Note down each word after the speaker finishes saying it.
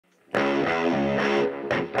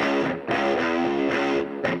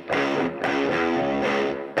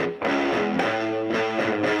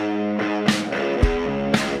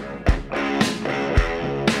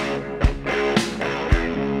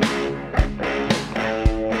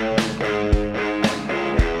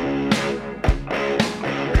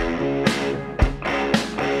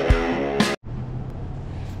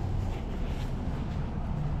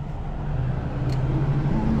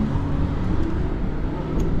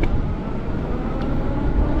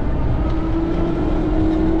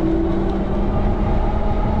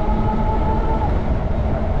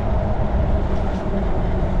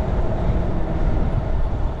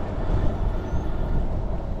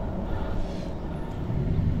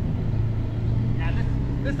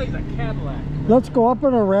This thing's a Cadillac. Let's go up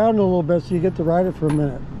and around a little bit so you get to ride it for a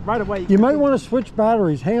minute. Right away. You might want to switch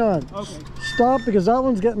batteries. Hang on. Okay. Stop, because that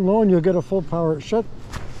one's getting low and you'll get a full power. Shut.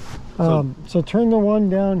 So turn the one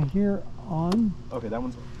down here on. Okay, that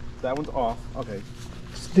one's off. Okay.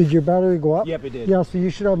 Did your battery go up? Yep, it did. Yeah, so you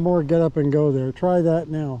should have more get up and go there. Try that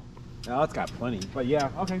now. Oh, it's got plenty. But yeah,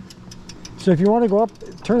 okay. So if you want to go up,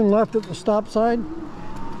 turn left at the stop sign.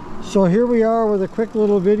 So here we are with a quick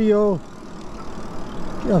little video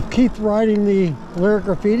of Keith riding the Lyric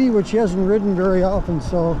Graffiti, which he hasn't ridden very often,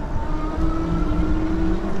 so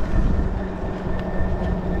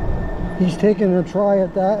he's taking a try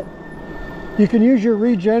at that. You can use your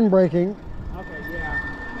regen braking. Okay,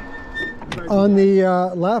 yeah. On the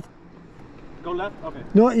left. Go left? Okay.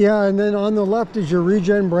 No, yeah, and then on the left is your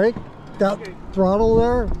regen brake. That throttle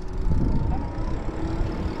there.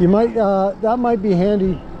 You might, that might be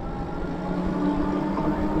handy.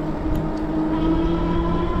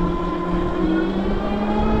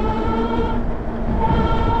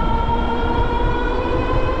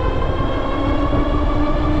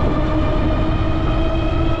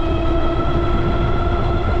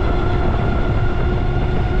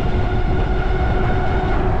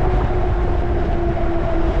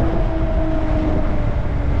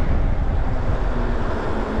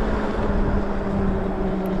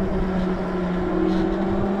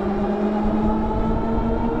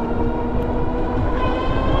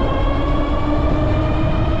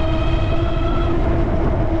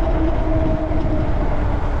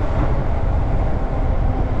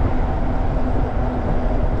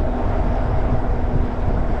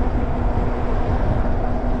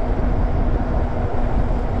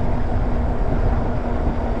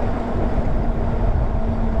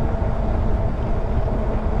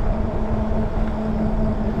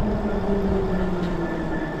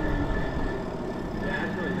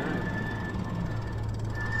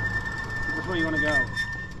 Where you want to go?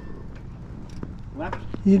 Left?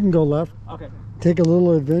 You can go left. Okay. Take a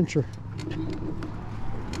little adventure.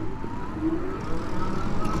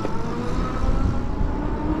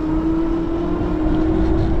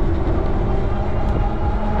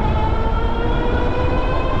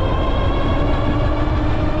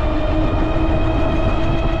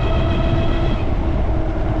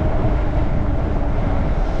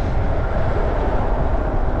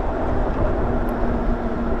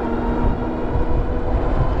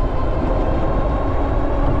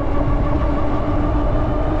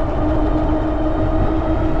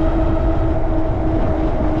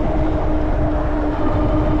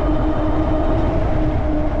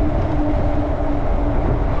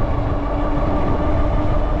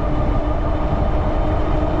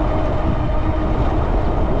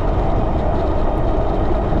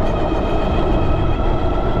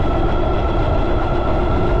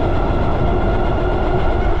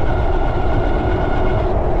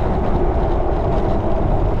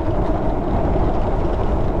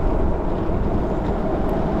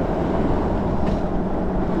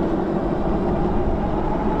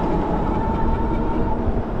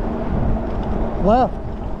 Left.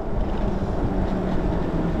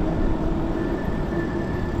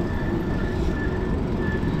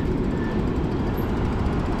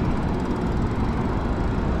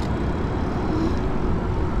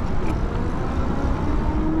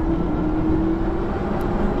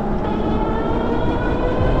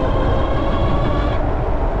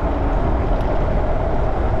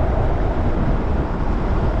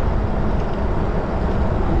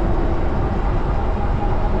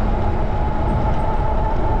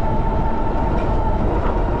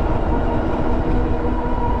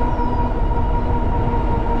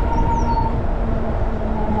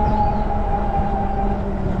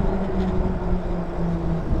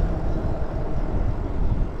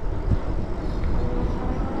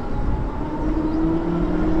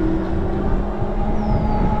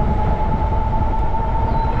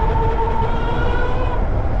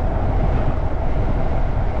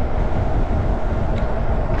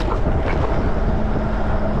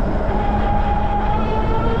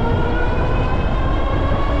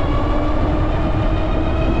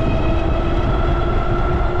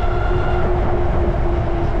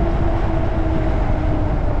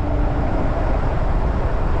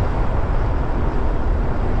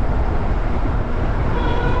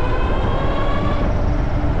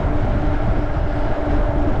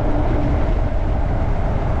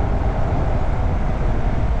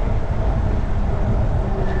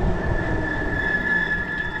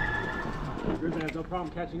 problem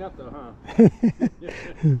catching up though, huh? It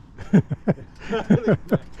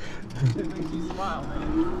makes you smile,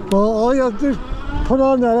 man. Well, all you have to do is put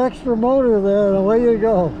on that extra motor there and away you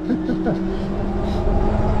go.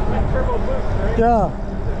 turbo boost, right? Yeah.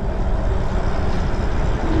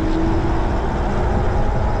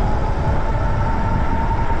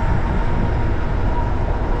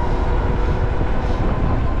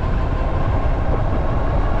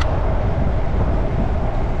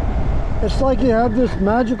 It's like you have this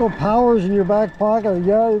magical powers in your back pocket.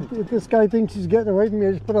 Yeah, if this guy thinks he's getting away from me,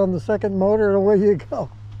 I just put on the second motor and away you go.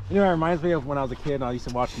 You know, it reminds me of when I was a kid and I used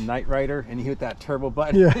to watch Knight Rider and you hit that turbo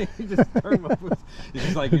button. Yeah. You just turbo boost. It's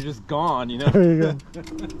just like you're just gone, you know? There you go.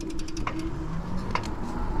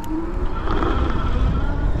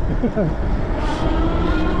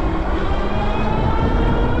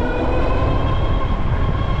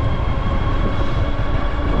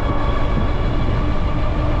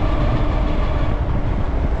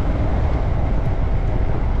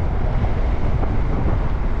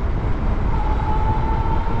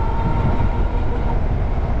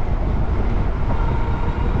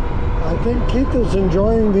 I think Keith is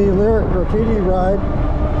enjoying the Lyric Graffiti ride.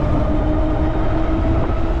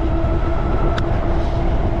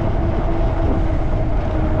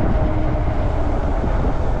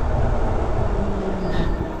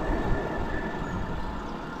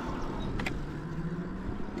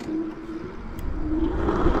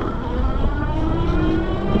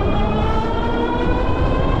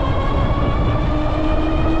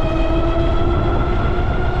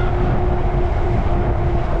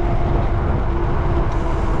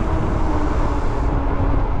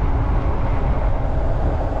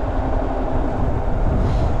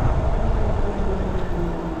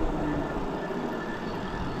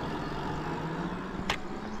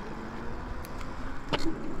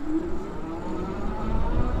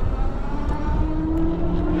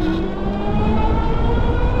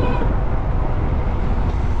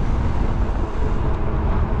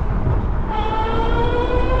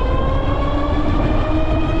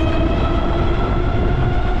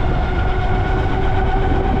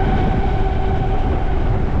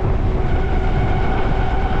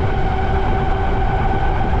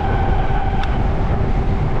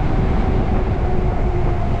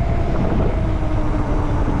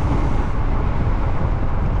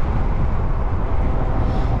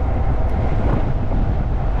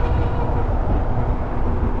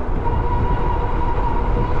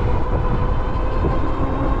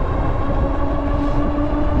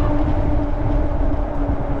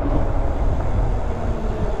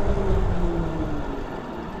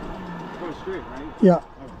 Straight, right? Yeah.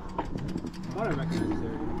 I thought I recognized this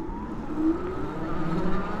area.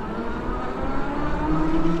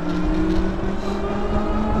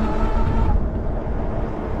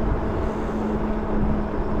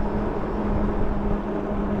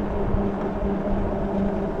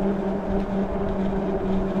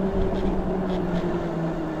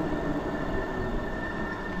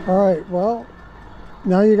 All right, well,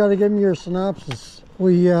 now you got to give me your synopsis.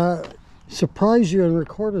 We surprised you and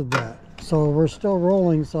recorded that. So we're still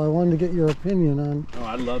rolling, so I wanted to get your opinion on. Oh,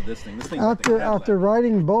 I love this thing. This thing After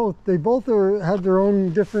riding both, they both had their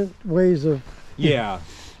own different ways of. Yeah,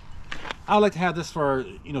 I would like to have this for,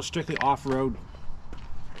 you know, strictly off-road.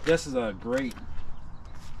 This is a great,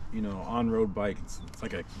 you know, on-road bike. It's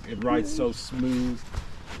like it rides so smooth.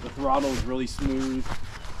 The throttle is really smooth.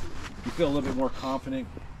 You feel a little bit more confident.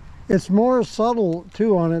 It's more subtle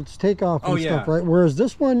too on its takeoff and stuff, right? Whereas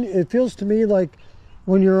this one, it feels to me like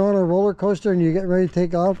when you're on a roller coaster and you get ready to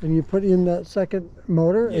take off and you put in that second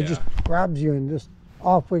motor, it just grabs you and just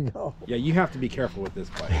off we go. Yeah, you have to be careful with this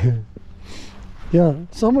bike. Yeah,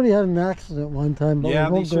 somebody had an accident one time, but yeah,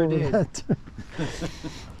 we won't go over that.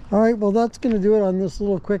 All right, well, that's going to do it on this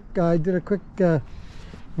little quick, I did a quick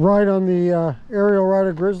ride on the Aerial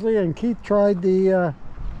Rider Grizzly, and Keith tried the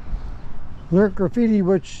Lyric Graffiti,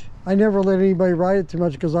 which I never let anybody ride it too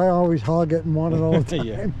much because I always hog it and want it all the time.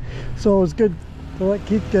 Yeah. So it was good to let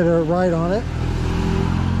Keith get a ride on it.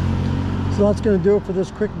 So that's going to do it for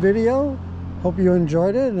this quick video. Hope you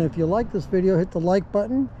enjoyed it, and if you like this video, hit the like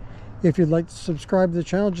button. If you'd like to subscribe to the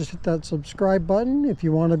channel, just hit that subscribe button. If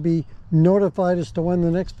you want to be notified as to when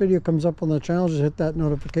the next video comes up on the channel, just hit that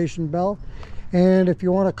notification bell. And if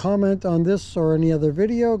you want to comment on this or any other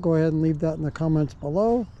video, go ahead and leave that in the comments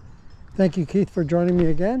below. Thank you, Keith, for joining me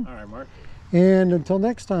again. All right, Mark. And until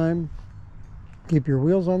next time, keep your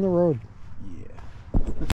wheels on the road.